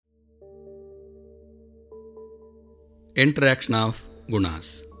Interaction of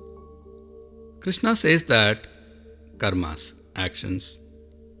gunas. Krishna says that karmas, actions,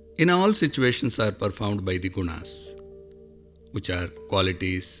 in all situations are performed by the gunas, which are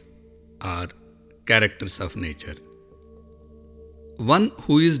qualities or characters of nature. One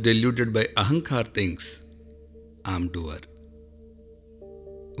who is deluded by ahankar thinks, I am doer.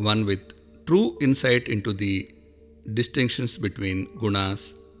 One with true insight into the distinctions between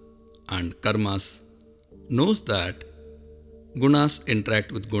gunas and karmas knows that gunas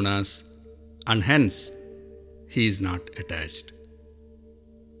interact with gunas and hence he is not attached.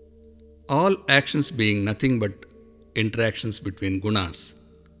 All actions being nothing but interactions between gunas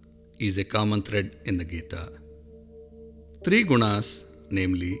is a common thread in the Gita. Three gunas,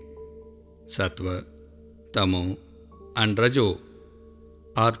 namely sattva, tamo, and rajo,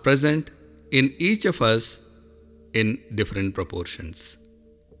 are present in each of us in different proportions.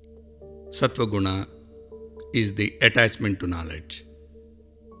 Sattva guna is the attachment to knowledge.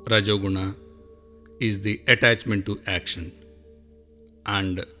 Rajoguna is the attachment to action.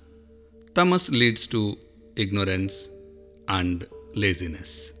 And tamas leads to ignorance and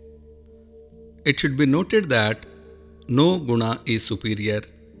laziness. It should be noted that no guna is superior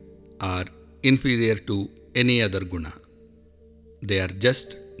or inferior to any other guna. They are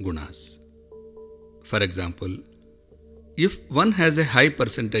just gunas. For example, if one has a high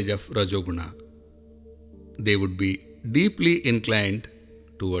percentage of rajoguna, they would be deeply inclined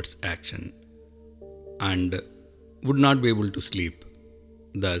towards action and would not be able to sleep.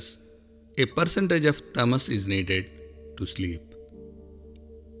 Thus, a percentage of tamas is needed to sleep.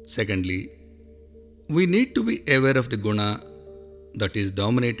 Secondly, we need to be aware of the guna that is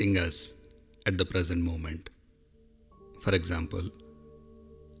dominating us at the present moment. For example,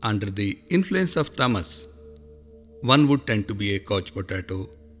 under the influence of tamas, one would tend to be a couch potato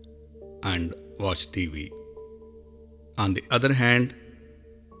and watch TV. On the other hand,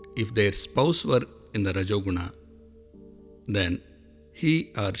 if their spouse were in the rajoguna, then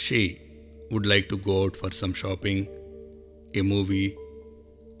he or she would like to go out for some shopping, a movie,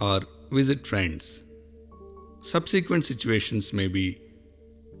 or visit friends. Subsequent situations may be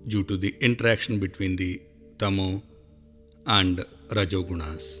due to the interaction between the tamo and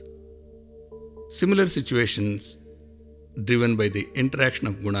rajogunas. Similar situations driven by the interaction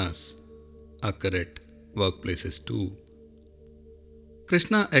of gunas occur at workplaces too.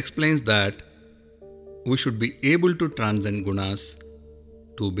 Krishna explains that we should be able to transcend gunas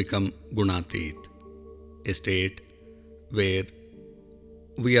to become gunatit, a state where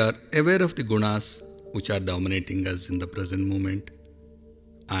we are aware of the gunas which are dominating us in the present moment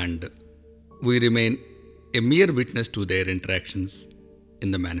and we remain a mere witness to their interactions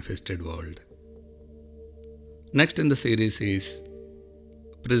in the manifested world. Next in the series is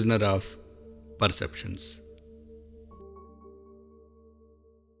Prisoner of Perceptions.